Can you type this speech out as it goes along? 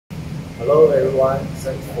Hello everyone,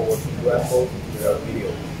 thanks for watching Rainbow tutorial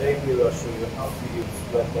video. Today we will show you how to use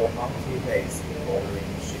Rainbow multi-base embroidery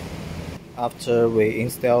machine. After we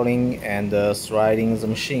installing and sliding the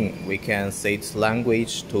machine, we can set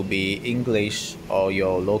language to be English or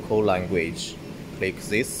your local language. Click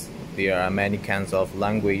this. There are many kinds of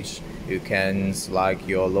language. You can select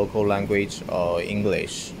your local language or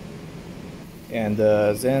English. And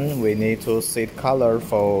then we need to set color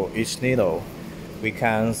for each needle. We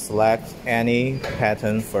can select any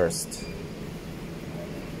pattern first.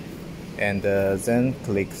 And then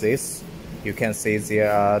click this. You can see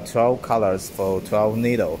there are 12 colors for 12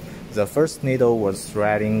 needle. The first needle was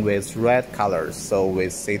threading with red color, so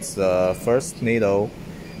we set the first needle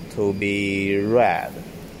to be red.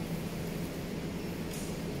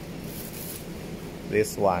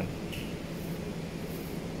 This one.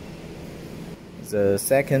 The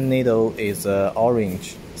second needle is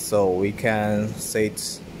orange, so we can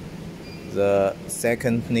set the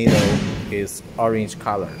second needle is orange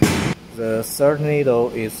color. The third needle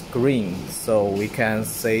is green, so we can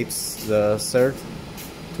set the third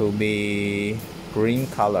to be green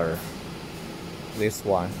color. This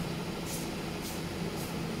one.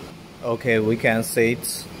 Okay, we can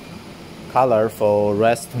set color for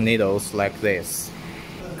rest needles like this.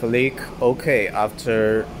 Click OK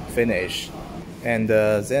after finish. And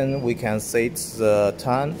then we can set the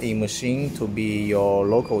time in machine to be your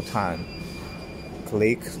local time.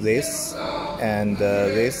 Click this and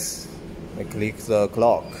this. Click the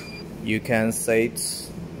clock. You can set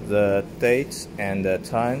the date and the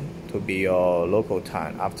time to be your local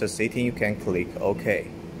time. After setting, you can click OK.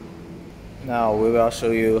 Now we will show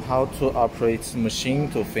you how to operate the machine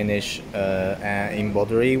to finish an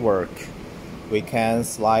embroidery work. We can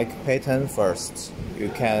select pattern first. We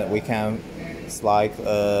can select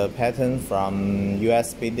a pattern from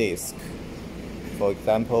USB disk. For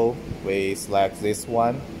example, we select this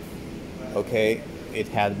one. Okay, it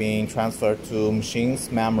had been transferred to machine's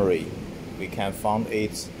memory. We can find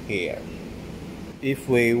it here. If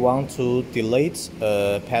we want to delete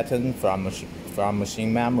a pattern from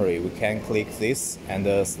machine memory, we can click this and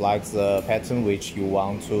select the pattern which you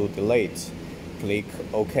want to delete. Click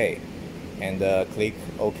OK and click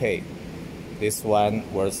OK. This one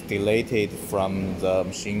was deleted from the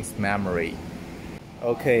machine's memory.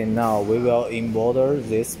 Okay, now we will embroider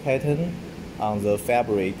this pattern on the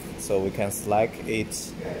fabric, so we can select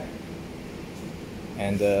it.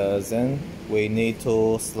 And then we need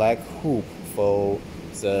to select hoop for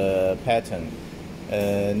the pattern.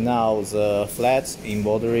 Now the flat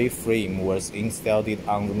embroidery frame was installed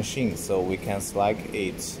on the machine, so we can select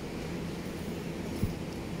it.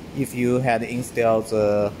 If you had installed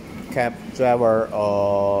the cap driver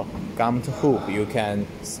or gummed hoop, you can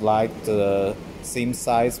select the same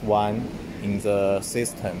size one in the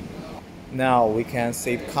system. Now we can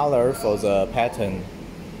set color for the pattern.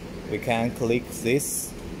 We can click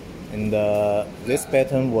this, and this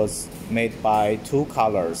pattern was made by two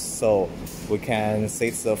colors, so we can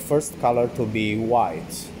set the first color to be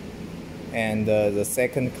white and the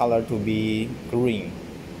second color to be green.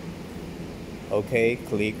 Okay,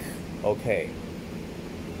 click OK.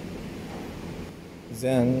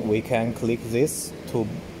 Then we can click this to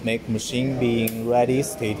make machine being ready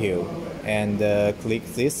status, and click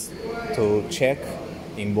this to check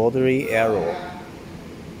embroidery error.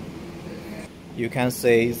 You can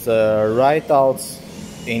see the right dots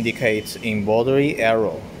indicate embroidery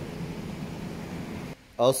error.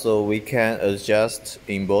 Also, we can adjust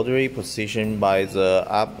embroidery position by the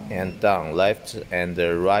up and down, left and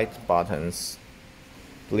right buttons.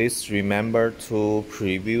 Please remember to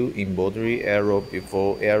preview embroidery error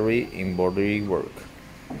before every embroidery work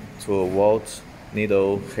to avoid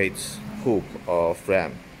needle hit hoop or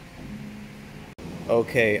frame.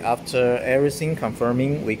 Okay, after everything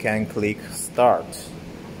confirming, we can click Start.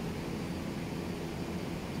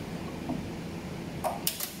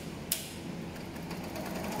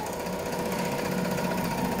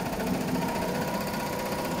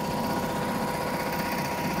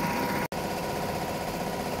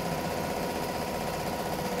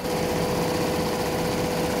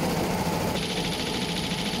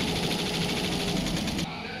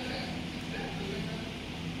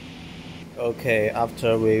 Okay,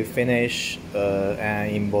 after we finish an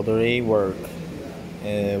embroidery work,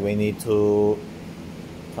 we need to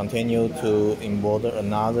continue to embroider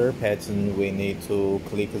another pattern. We need to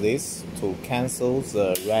click this to cancel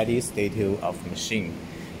the ready status of machine.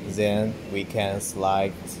 Then we can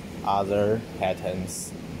select other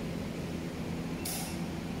patterns.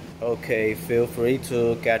 Okay, feel free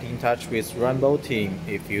to get in touch with Rainbow team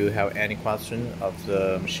if you have any question of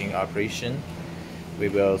the machine operation. we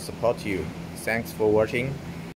will support you. Thanks for watching.